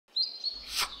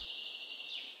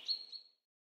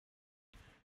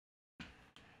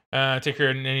Take care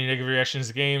of any negative reactions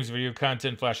to games, video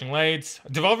content, flashing lights.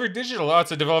 Devolver Digital. Oh,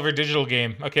 it's a Devolver Digital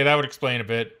game. Okay, that would explain a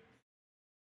bit.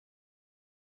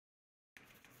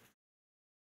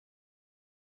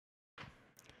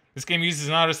 This game uses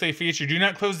an autosave feature. Do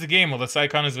not close the game while this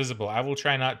icon is visible. I will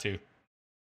try not to.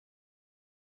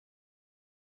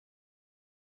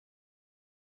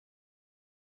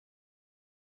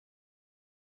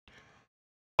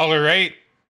 Alright.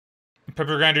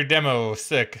 Pepper Grinder demo.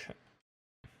 Sick.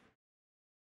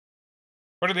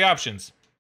 What are the options?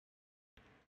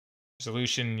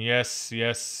 Resolution, yes,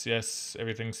 yes, yes.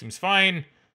 Everything seems fine.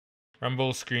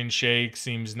 Rumble, screen shake,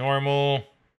 seems normal.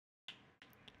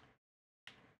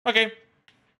 Okay.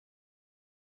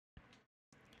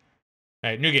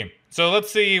 Alright, new game. So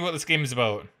let's see what this game is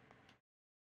about.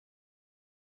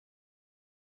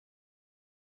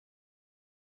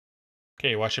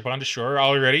 Okay, wash up onto shore.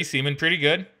 Already seeming pretty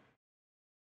good.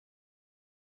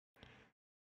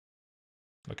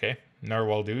 Okay,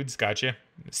 narwhal dudes, gotcha.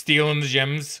 Stealing the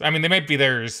gems. I mean, they might be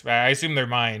theirs. I assume they're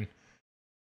mine.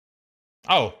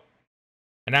 Oh.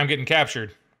 And now I'm getting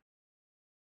captured.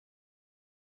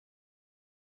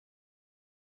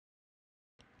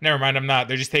 Never mind, I'm not.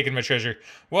 They're just taking my treasure.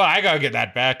 Well, I gotta get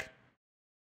that back.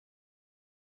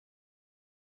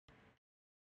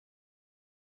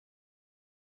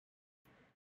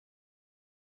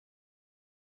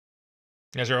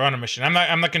 You guys are on a mission. I'm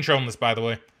not controlling this, by the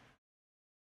way.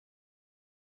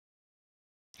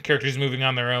 Characters moving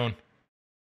on their own.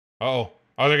 Uh-oh.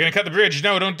 Oh, they're gonna cut the bridge.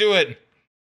 No, don't do it.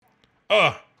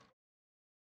 Ugh.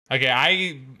 Okay,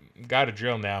 I got a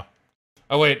drill now.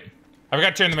 Oh, wait. I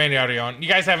forgot to turn the main audio on. You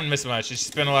guys haven't missed much. It's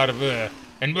just been a lot of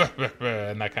and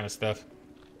that kind of stuff.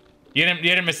 You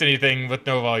didn't miss anything with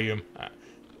no volume.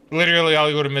 Literally, all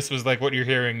you would have missed was like what you're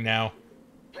hearing now.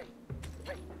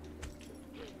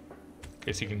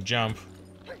 Okay, so you can jump.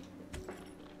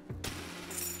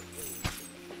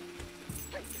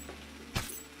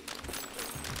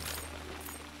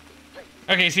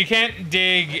 Okay, so you can't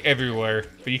dig everywhere,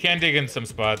 but you can dig in some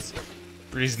spots.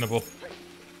 Reasonable.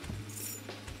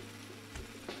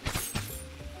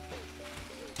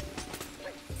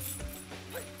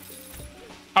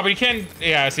 Oh, but you can,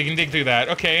 yeah, so you can dig through that.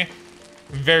 Okay.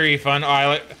 Very fun. Oh, I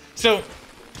like, so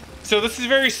this is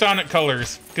very Sonic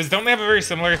Colors, because don't they have a very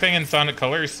similar thing in Sonic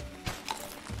Colors?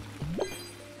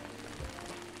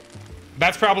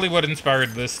 That's probably what inspired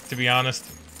this, to be honest.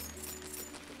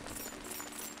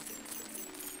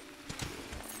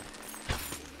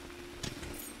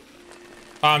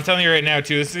 Oh, I'm telling you right now,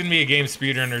 too, this is gonna be a game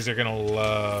speedrunners are gonna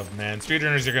love, man.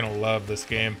 Speedrunners are gonna love this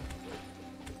game.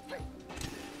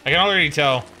 I can already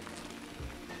tell.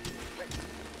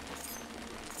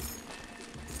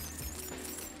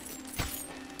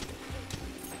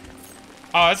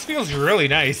 Oh, this feels really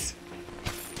nice.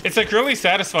 It's like really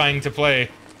satisfying to play.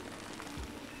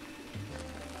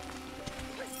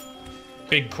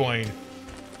 Big coin.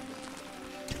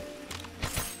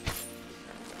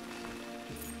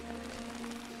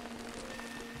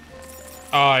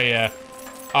 Oh yeah.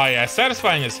 Oh yeah,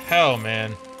 satisfying as hell,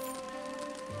 man.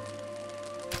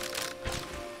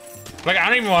 Like, I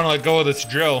don't even want to let go of this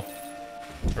drill.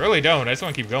 I really don't. I just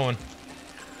want to keep going.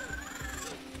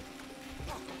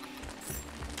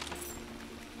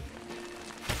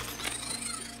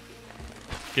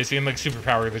 Okay, so you can, like,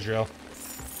 superpower the drill.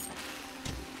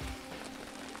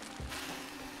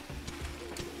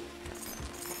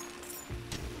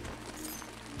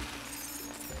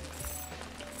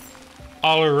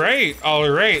 Alright,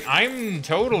 alright. I'm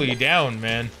totally down,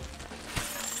 man.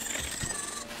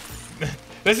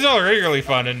 This is already really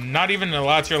fun, and not even a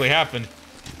lot's really happened.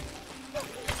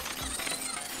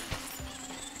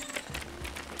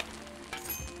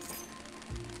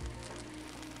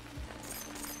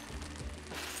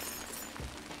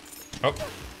 Oh.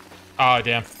 Oh,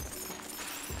 damn.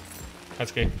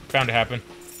 That's okay. Bound to happen.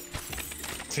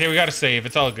 It's okay, we gotta save.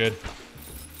 It's all good.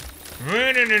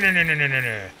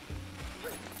 No.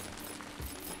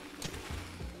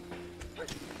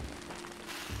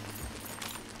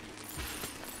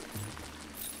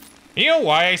 You know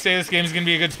why I say this game's gonna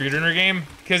be a good speedrunner game?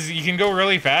 Because you can go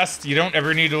really fast. You don't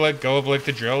ever need to let go of, like,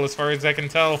 the drill, as far as I can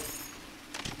tell.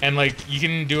 And, like, you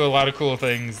can do a lot of cool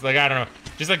things. Like, I don't know.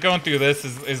 Just, like, going through this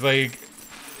is like...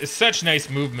 It's such nice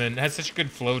movement. It has such a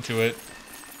good flow to it.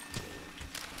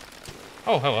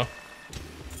 Oh, hello.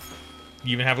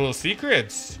 You even have little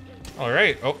secrets.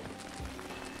 Alright. Oh.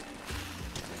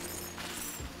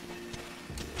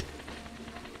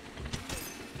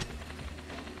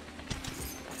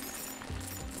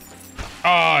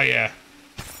 Oh, yeah.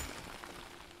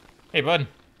 Hey, bud.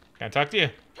 Can I talk to you?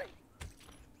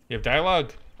 You have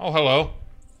dialogue? Oh, hello.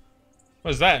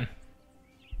 What is that?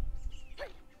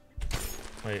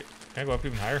 Wait, can I go up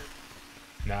even higher?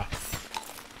 Nah.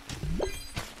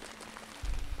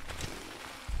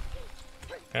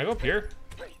 Can I go up here?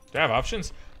 Do I have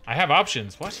options? I have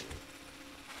options. What?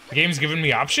 The game's giving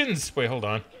me options? Wait, hold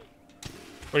on.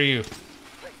 What are you?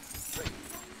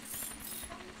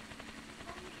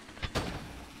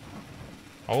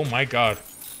 Oh my god.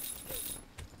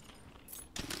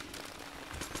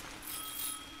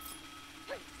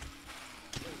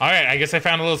 Alright, I guess I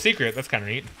found a little secret. That's kind of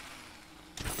neat.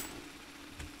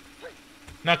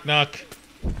 Knock, knock.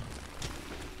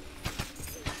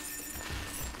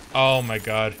 Oh my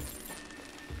god.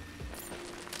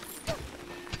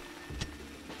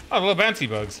 Oh, little bouncy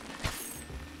bugs.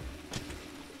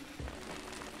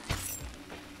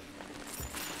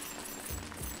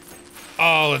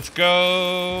 Oh, let's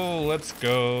go. Let's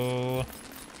go.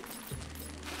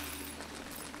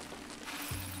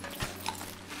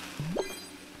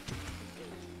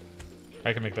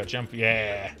 I can make that jump.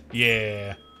 Yeah.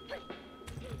 Yeah.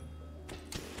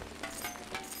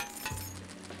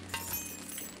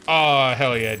 Oh,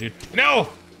 hell yeah, dude. No!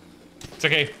 It's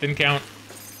okay. Didn't count.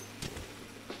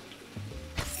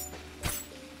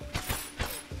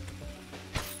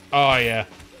 Oh, yeah.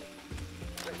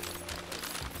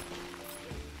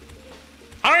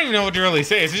 I don't even know what to really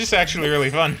say. It's just actually really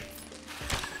fun.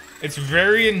 It's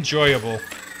very enjoyable.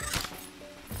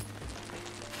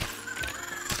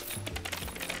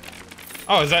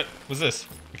 Oh, was this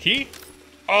a key?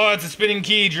 Oh, it's a spinning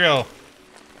key drill.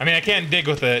 I mean, I can't dig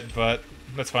with it, but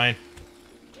that's fine.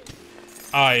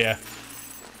 Oh, yeah.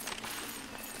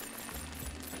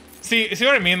 See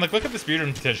what I mean? Like, look at the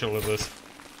speedrun potential of this.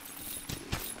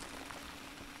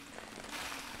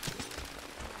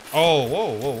 Oh,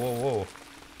 whoa, whoa, whoa, whoa.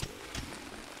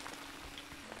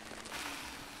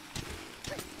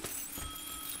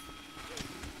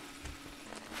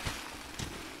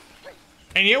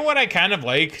 And you know what I kind of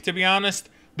like, to be honest?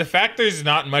 The fact there's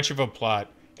not much of a plot.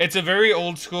 It's a very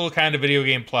old school kind of video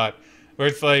game plot. Where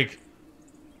it's like,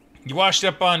 you washed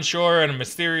up on shore in a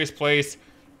mysterious place.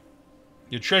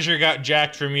 Your treasure got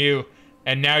jacked from you.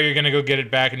 And now you're gonna go get it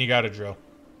back and you got a drill.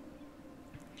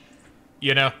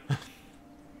 You know?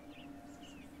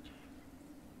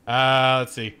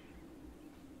 Let's see.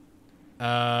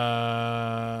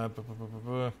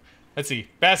 Let's see.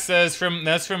 Bass says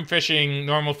that's from fishing,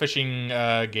 normal fishing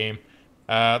game.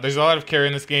 There's a lot of care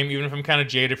in this game, even if I'm kind of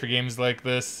jaded for games like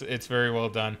this. It's very well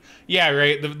done. Yeah,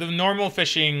 right. The normal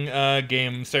fishing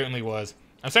game certainly was.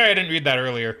 I'm sorry I didn't read that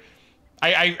earlier.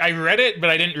 I read it, but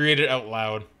I didn't read it out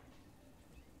loud.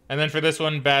 And then for this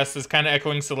one, Bass is kind of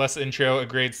echoing Celeste's intro, a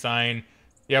great sign.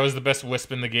 Yeah, it was the best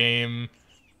wisp in the game.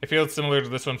 I feel it's similar to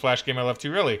this one Flash game I love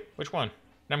too. Really? Which one?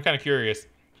 I'm kind of curious.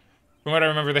 From what I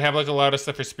remember, they have like a lot of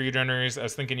stuff for speedrunners. I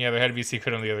was thinking, yeah, there had to be a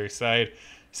secret on the other side.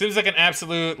 Seems like an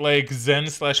absolute like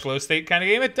Zen/flow state kind of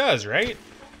game. It does, right?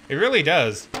 It really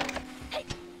does.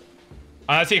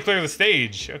 That's how you clear the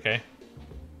stage. Okay.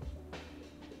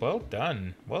 Well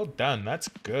done. Well done. That's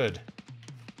good.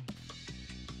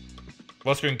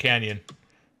 Wellspring Canyon.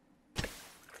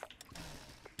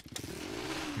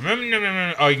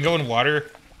 Oh, you can go in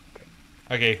water?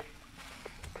 Okay.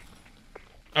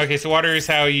 Okay, so water is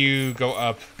how you go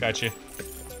up. Gotcha.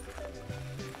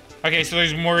 Okay, so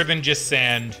there's more than just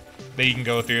sand that you can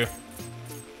go through.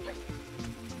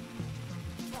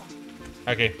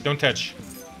 Okay, don't touch.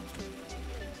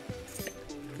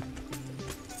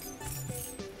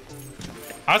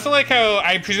 I also like how,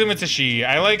 I presume it's a she.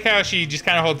 I like how she just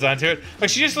kind of holds on to it. Like,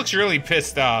 she just looks really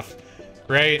pissed off,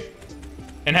 right?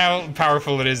 And how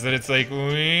powerful it is that it's like,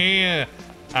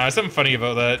 something funny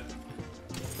about that.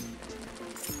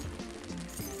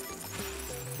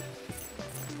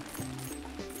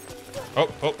 Oh,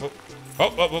 oh, oh,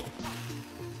 oh, oh, oh.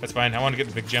 That's fine. I want to get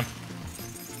the big jump.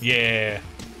 Yeah.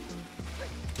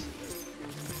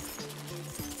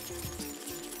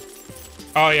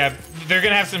 Oh, yeah. They're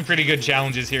going to have some pretty good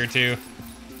challenges here, too.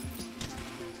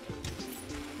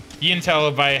 You can tell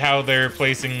by how they're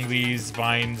placing these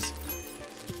vines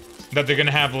that they're going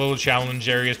to have little challenge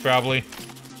areas, probably.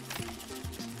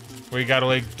 Where you got to,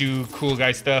 like, do cool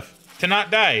guy stuff to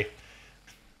not die.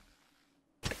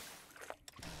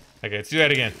 Okay, let's do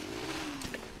that again.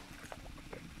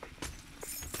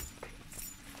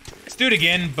 Let's do it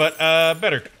again, but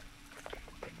better.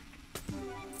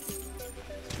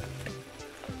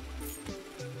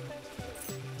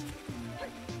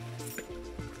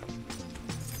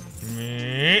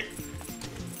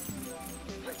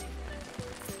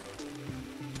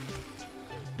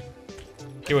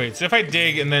 Okay, wait. So if I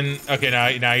dig and then okay,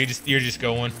 now you're just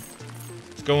going.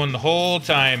 It's going the whole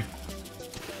time.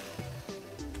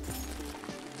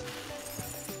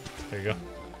 There you go.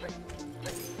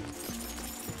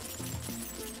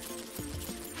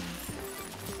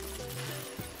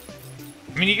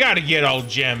 I mean, you gotta get all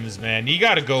gems, man. You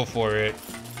gotta go for it.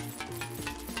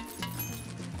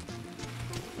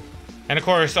 And of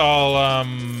course, all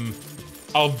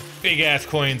big-ass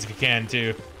coins if you can,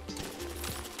 too.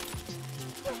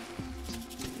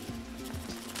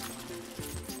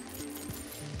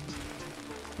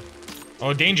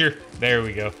 Oh, danger. There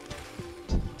we go.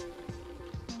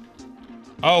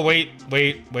 Oh, wait.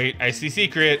 I see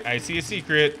secret. I see a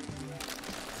secret.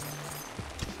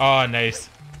 Oh, nice.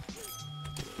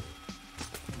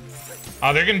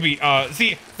 Oh, they're gonna be,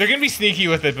 see, they're gonna be sneaky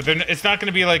with it, but it's not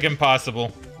gonna be, like,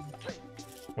 impossible.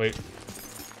 Wait.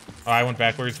 Oh, I went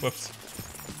backwards. Whoops.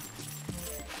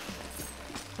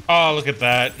 Oh, look at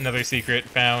that. Another secret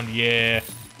found. Yeah.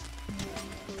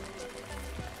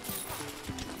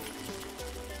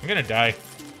 I'm gonna die.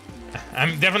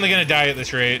 I'm definitely gonna die at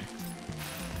this rate.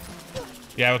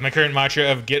 Yeah, with my current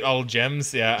mantra of get all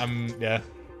gems. Yeah, yeah.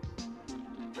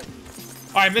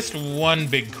 Oh, I missed one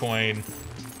big coin.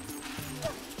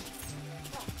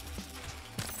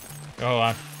 Hold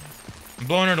on. I'm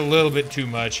blowing it a little bit too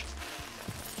much.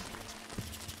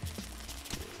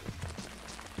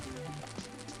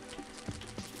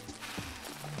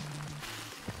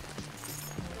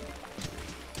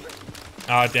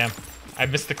 Oh, damn. I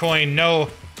missed the coin. No.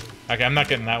 Okay, I'm not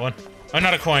getting that one. Oh,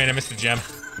 not a coin. I missed a gem.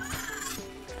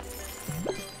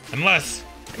 Unless...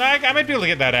 No, I might be able to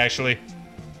get that, actually.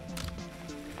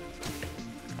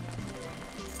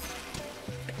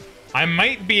 I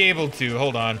might be able to.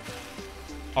 Hold on.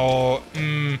 Oh,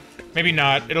 maybe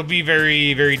not. It'll be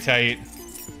very, very tight.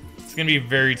 It's gonna be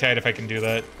very tight if I can do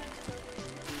that.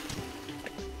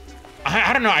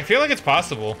 I don't know. I feel like it's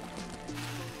possible.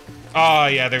 Oh,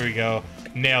 yeah, there we go.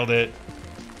 Nailed it.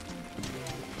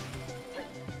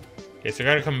 Okay, so I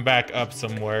gotta come back up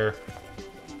somewhere.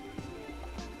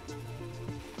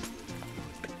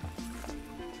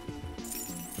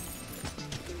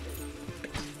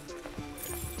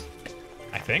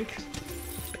 I think.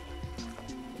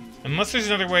 Unless there's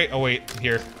another way. Oh, wait.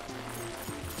 Here.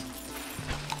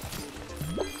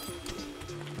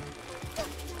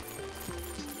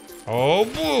 Oh,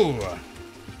 boo!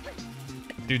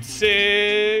 Dude,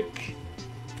 sick.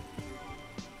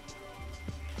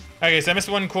 Okay, so I missed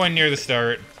one coin near the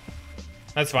start.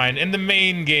 That's fine. In the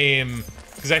main game,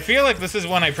 because I feel like this is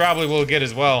one I probably will get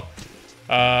as well.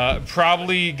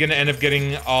 Probably gonna end up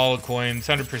getting all coins,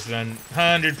 100%.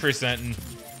 100%.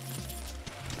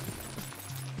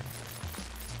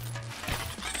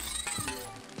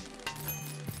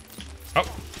 Oh.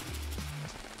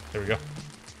 There we go.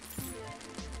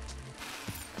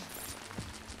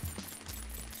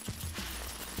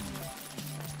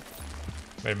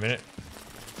 Wait a minute.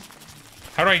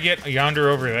 How do I get yonder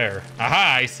over there?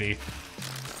 Aha, I see.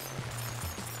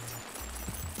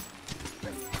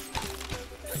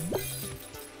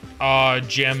 Aw,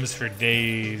 gems for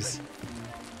days.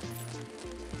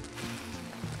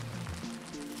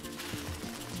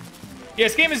 Yeah,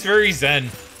 this game is very zen.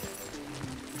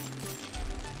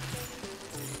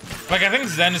 Like, I think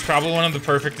zen is probably one of the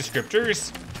perfect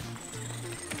descriptors.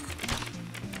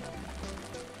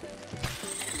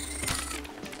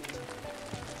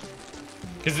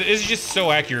 Because it is just so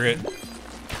accurate.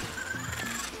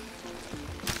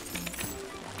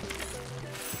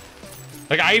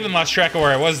 Like, I even lost track of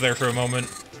where I was there for a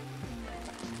moment.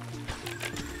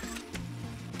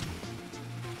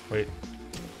 Wait.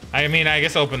 I mean, I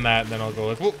guess open that, then I'll go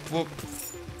like, whoop, whoop.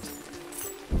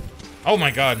 Oh my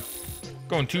god.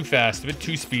 Going too fast, a bit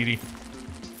too speedy.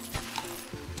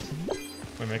 Wait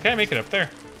a minute, can I make it up there?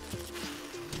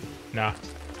 Nah.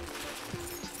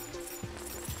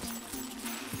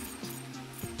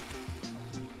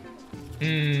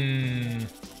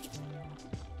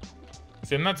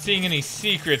 See, I'm not seeing any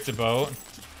secrets about.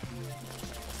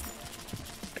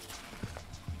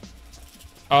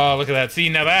 Oh, look at that. See,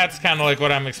 now that's kind of like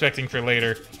what I'm expecting for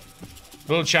later.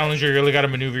 Little challenger, you really gotta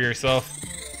maneuver yourself.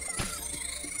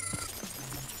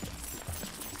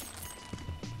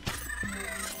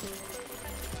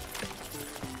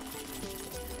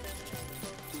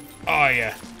 Oh,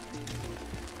 yeah.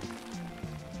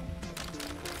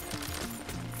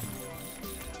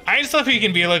 I just love how you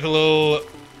can be like a little...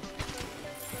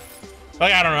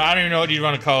 Like, I don't know. I don't even know what you'd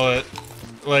want to call it.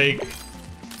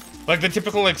 Like the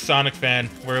typical, like, Sonic fan,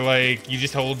 where, like, you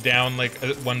just hold down, like,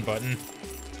 one button.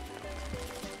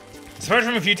 Apart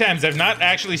from a few times, I've not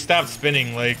actually stopped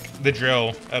spinning, like, the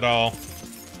drill at all.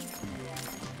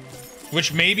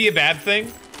 Which may be a bad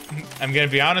thing, I'm gonna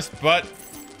be honest, but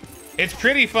it's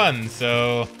pretty fun,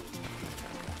 so...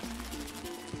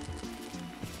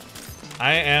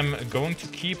 I am going to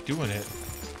keep doing it.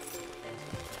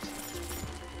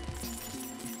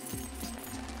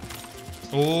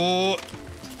 Oh.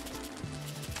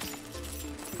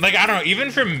 Like, I don't know,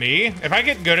 even for me, if I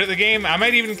get good at the game, I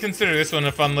might even consider this one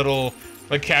a fun little,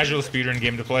 like, casual speedrun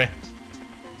game to play.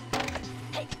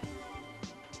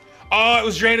 Oh, it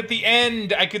was right at the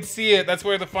end. I could see it. That's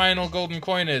where the final golden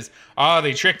coin is. Oh,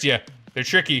 they tricked you. They're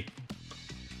tricky.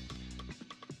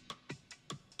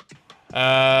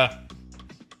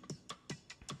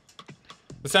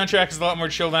 The soundtrack is a lot more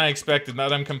chill than I expected. Now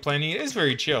that I'm complaining, it is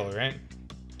very chill, right?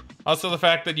 Also, the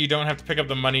fact that you don't have to pick up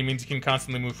the money means you can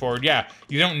constantly move forward. Yeah,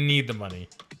 you don't need the money.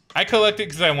 I collect it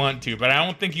because I want to, but I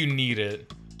don't think you need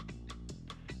it.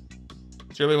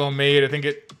 It's really well made. I think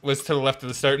it was to the left of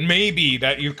the start. Maybe.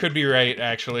 That you could be right,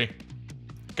 actually.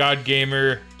 God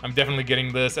Gamer. I'm definitely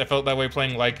getting this. I felt that way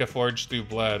playing Leica Forged Through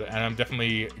Blood, and I'm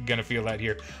definitely gonna feel that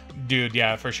here. Dude,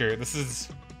 yeah, for sure. This is...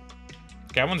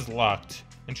 Okay, that one's locked.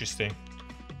 Interesting.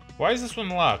 Why is this one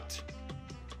locked?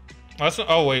 Oh, this one...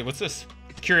 Oh, wait, what's this?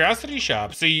 Curiosity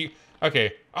shop. So you...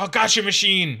 Okay. Oh, gotcha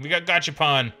machine. We got gotcha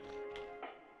pawn.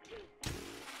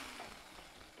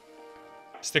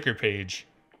 Sticker page.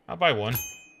 I'll buy one.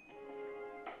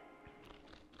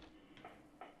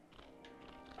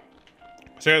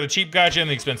 So I got the cheap gotcha and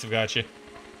the expensive gotcha.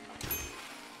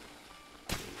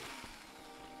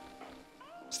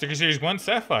 Sticker Series 1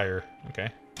 Sapphire. Okay.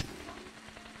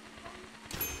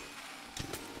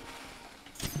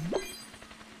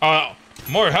 Oh,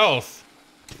 more health.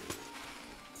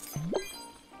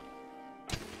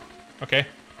 Okay.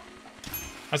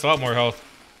 That's a lot more health.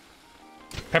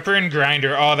 Pepper and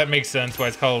Grinder. Oh, that makes sense why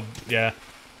it's called... Yeah.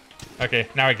 Okay,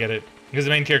 now I get it. Because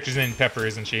the main character's named Pepper,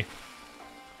 isn't she?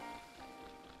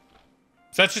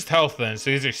 So that's just health then. So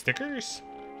these are stickers?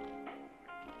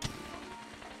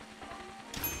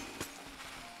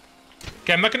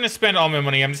 Okay, I'm not going to spend all my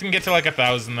money. I'm just going to get to like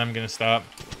 1,000, then I'm going to stop.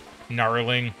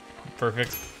 Gnarling.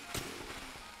 Perfect.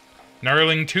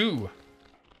 Gnarling 2.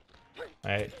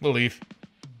 Alright, we'll leave.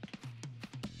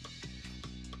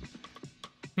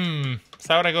 So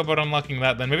how would I go about unlocking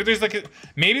that then? Maybe there's like a...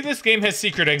 Maybe this game has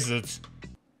secret exits.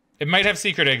 It might have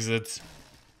secret exits.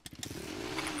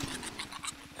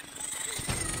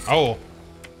 Oh.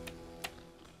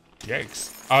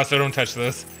 Yikes. Oh, so don't touch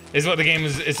this. Is what the game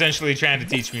is essentially trying to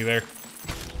teach me there.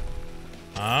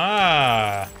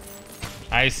 Ah.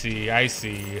 I see, I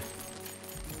see.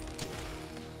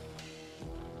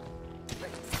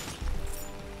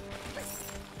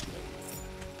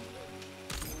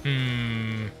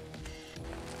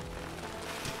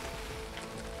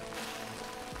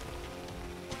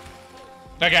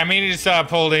 Okay, I may need to stop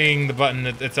holding the button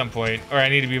at some point. Or I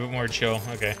need to be a bit more chill.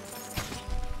 Okay.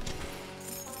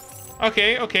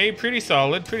 Okay, okay. Pretty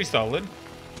solid. Pretty solid.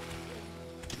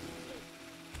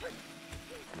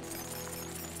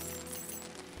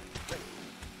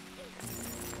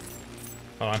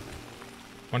 Hold on.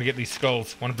 Want to get these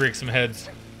skulls. Want to break some heads.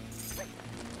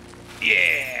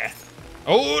 Yeah!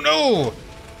 Oh, no!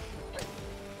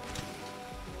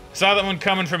 Saw that one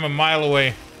coming from a mile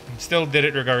away. Still did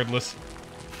it regardless.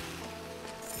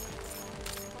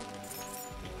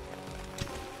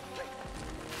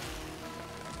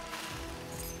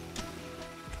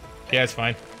 Yeah, it's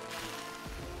fine.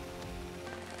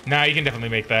 Nah, you can definitely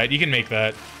make that. You can make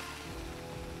that.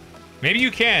 Maybe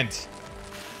you can't.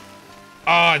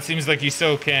 Oh, it seems like you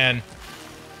so can.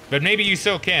 But maybe you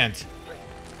so can't.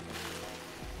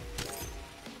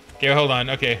 Okay, hold on.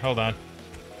 Okay, hold on.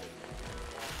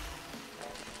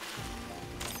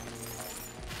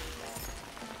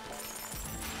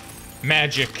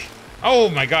 Magic. Oh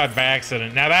my god, by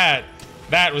accident. Now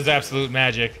that was absolute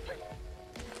magic.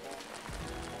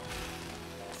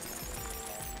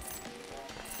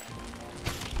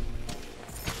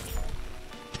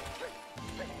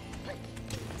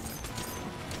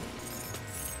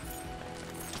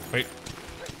 Wait.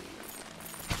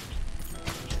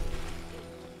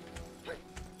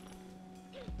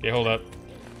 Okay, hold up.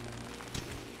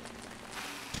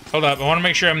 Hold up. I want to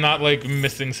make sure I'm not, like,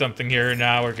 missing something here.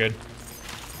 Nah, we're good.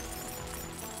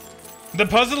 The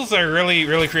puzzles are really,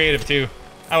 really creative, too.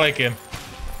 I like him.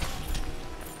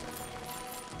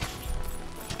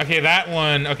 Okay, that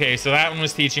one... Okay, so that one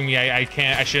was teaching me I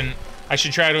shouldn't... I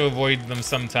should try to avoid them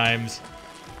sometimes.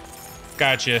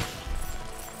 Gotcha.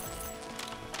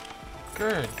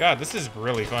 Good God, this is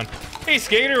really fun. Hey,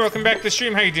 Skater, welcome back to the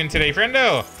stream. How you doing today,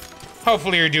 friendo?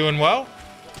 Hopefully you're doing well.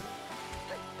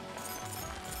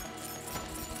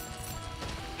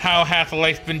 How hath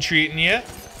life been treating you?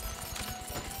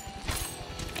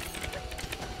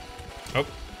 Oh.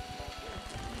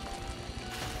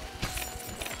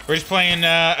 We're just playing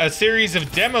a series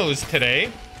of demos today.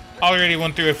 Already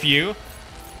went through a few.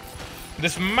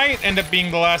 This might end up being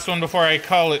the last one before I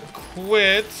call it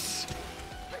quits.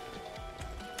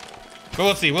 But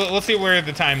we'll see. We'll see where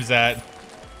the time's at.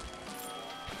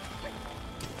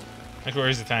 Like,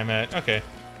 where's the time at? Okay.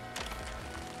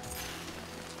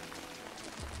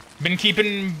 Been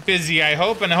keeping busy, I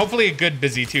hope, and hopefully a good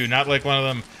busy too, not like one of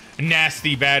them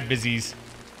nasty bad busies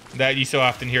that you so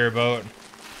often hear about.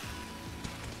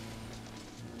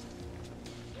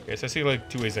 Okay, so I see like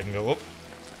 2 ways I can go. Oh.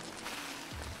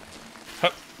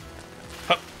 Hup.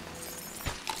 Hup.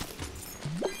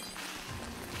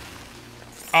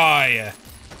 Oh yeah.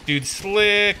 Dude,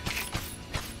 slick.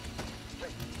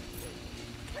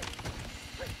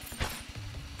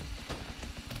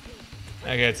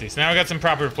 Okay, let's see. So now we got some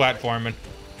proper platforming.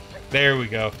 There we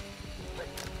go.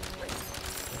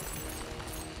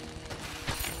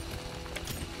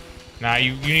 Nah,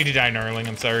 you need to die, Gnarling.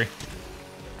 I'm sorry.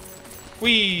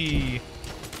 Whee!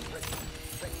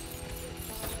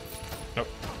 Nope.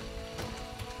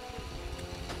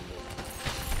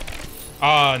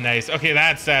 Oh, nice. Okay,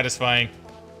 that's satisfying.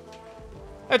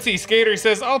 Let's see. Skater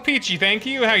says, "All peachy, thank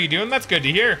you. How you doing? That's good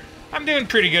to hear. I'm doing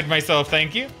pretty good myself,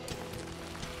 thank you.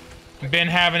 Been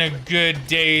having a good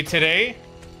day today.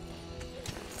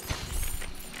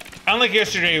 Unlike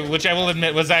yesterday, which I will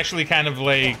admit was actually kind of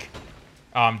like...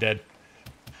 Oh, I'm dead.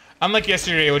 Unlike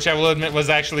yesterday, which I will admit was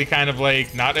actually kind of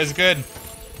like not as good.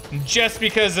 Just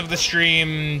because of the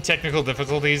stream technical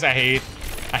difficulties. I hate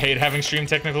having stream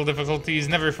technical difficulties.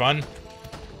 Never fun.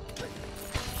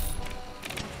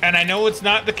 And I know it's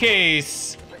not the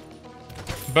case,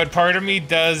 but part of me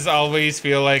does always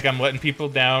feel like I'm letting people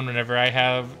down whenever I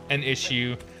have an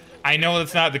issue. I know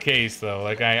it's not the case though.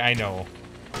 Like I know,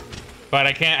 but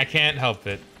I can't help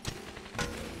it.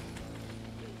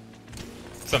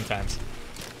 Sometimes.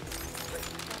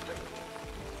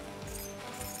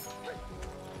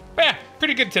 But yeah,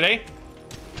 pretty good today.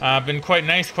 Been quite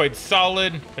nice, quite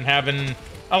solid. Been having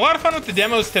a lot of fun with the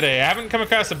demos today. I haven't come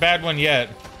across a bad one yet.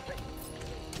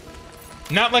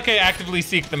 Not like I actively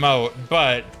seek them out,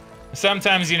 but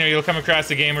sometimes, you know, you'll come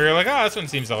across a game where you're like, oh, this one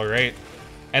seems alright.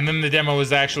 And then the demo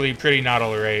is actually pretty not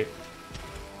alright.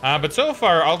 But so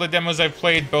far, all the demos I've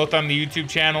played, both on the YouTube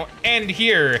channel and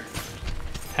here,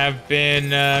 have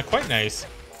been quite nice.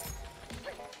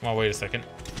 Well, wait a second.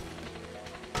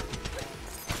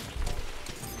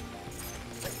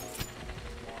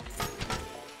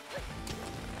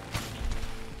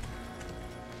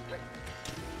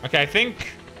 Okay, I think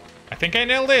I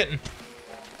nailed it.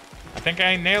 I think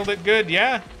I nailed it good,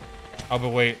 yeah? Oh, but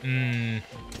wait,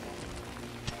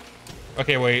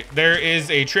 Okay, wait, there is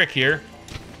a trick here.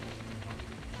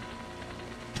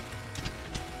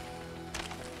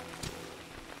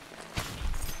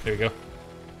 There we go.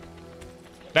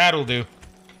 That'll do.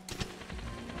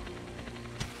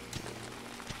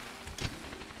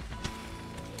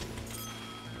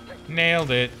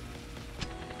 Nailed it.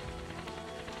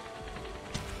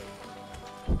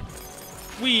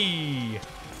 Wee.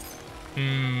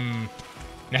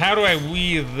 Now how do I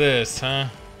wee this, huh?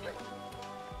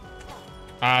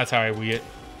 Ah, that's how I wee it.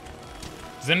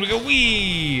 Then we go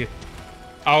wee.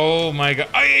 Oh my god.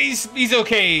 Oh, he's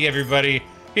okay, everybody.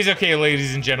 He's okay,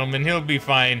 ladies and gentlemen. He'll be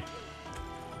fine.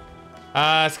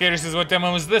 Skater says, what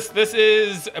demo is this? This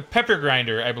is a Pepper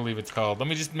Grinder, I believe it's called. Let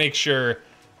me just make sure.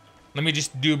 Let me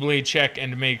just doubly check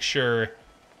and make sure.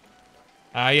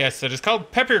 Yes, it is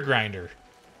called Pepper Grinder.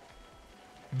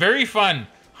 Very fun.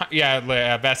 Yeah,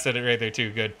 Beth said it right there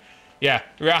too. Good. Yeah,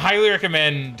 highly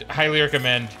recommend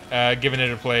giving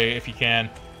it a play if you can.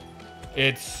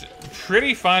 It's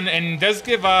pretty fun and does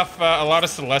give off a lot of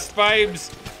Celeste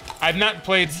vibes. I've not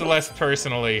played Celeste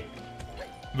personally,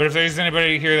 but if there's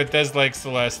anybody here that does like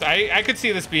Celeste, I could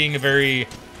see this being a very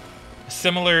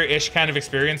similar-ish kind of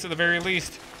experience at the very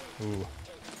least. Ooh.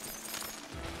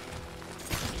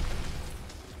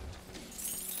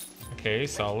 Okay,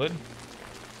 solid.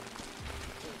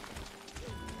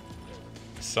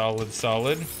 Solid,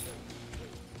 solid.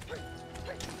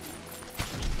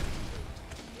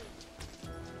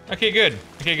 Okay, good.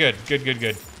 Okay, good.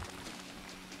 Good.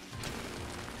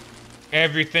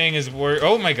 Everything is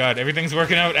oh my god, everything's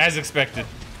working out as expected.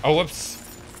 Oh, whoops.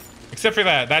 Except for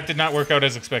that. That did not work out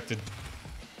as expected.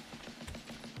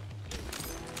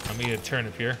 Let me get a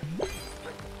turnip here.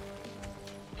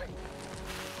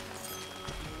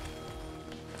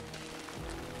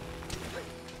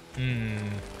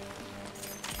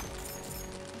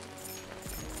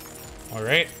 All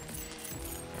right.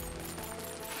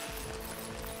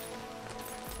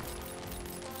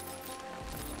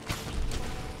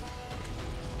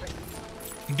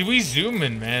 Do we zoom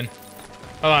in, man?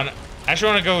 Hold on. I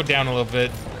actually want to go down a little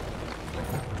bit.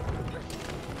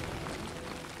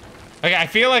 Okay, I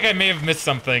feel like I may have missed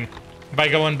something by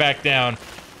going back down.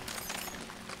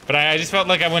 But I just felt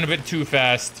like I went a bit too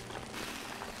fast.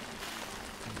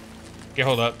 Okay,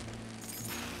 hold up.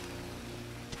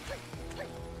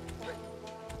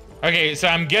 Okay, so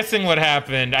I'm guessing what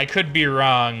happened, I could be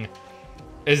wrong,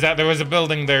 is that there was a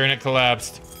building there and it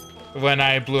collapsed when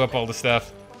I blew up all the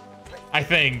stuff. I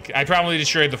think. I probably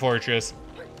destroyed the fortress.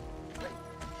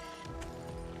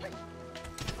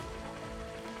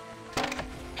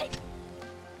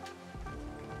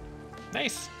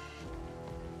 Nice.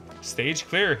 Stage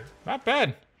clear. Not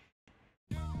bad.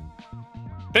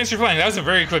 Thanks for playing. That was a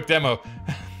very quick demo.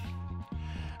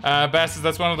 Bass says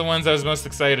that's one of the ones I was most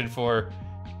excited for.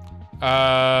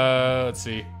 Let's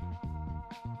see.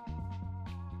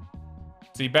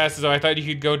 See, Bass says, oh, I thought you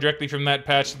could go directly from that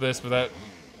patch to this without...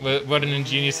 What an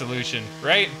ingenious solution,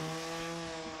 right?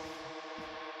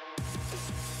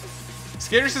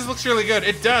 Skater says looks really good.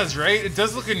 It does, right? It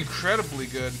does look incredibly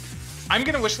good. I'm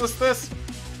gonna wishlist this,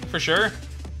 for sure.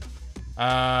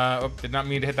 Oh, did not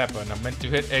mean to hit that button. I meant to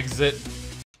hit exit.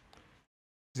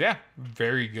 Yeah,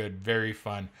 very good, very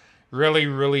fun. Really,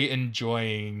 really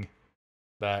enjoying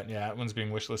that. Yeah, that one's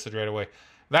being wishlisted right away.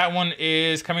 That one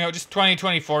is coming out just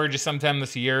 2024, just sometime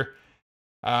this year.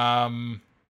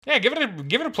 Yeah, give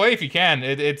it a play if you can.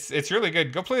 It's really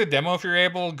good. Go play the demo if you're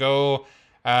able. Go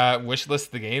wishlist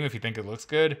the game if you think it looks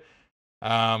good.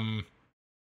 Because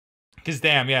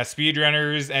damn, yeah,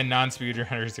 speedrunners and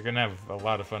non-speedrunners are gonna have a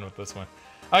lot of fun with this one.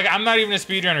 Like, I'm not even a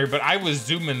speedrunner, but I was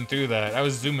zooming through that. I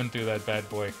was zooming through that bad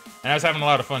boy, and I was having a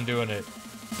lot of fun doing it.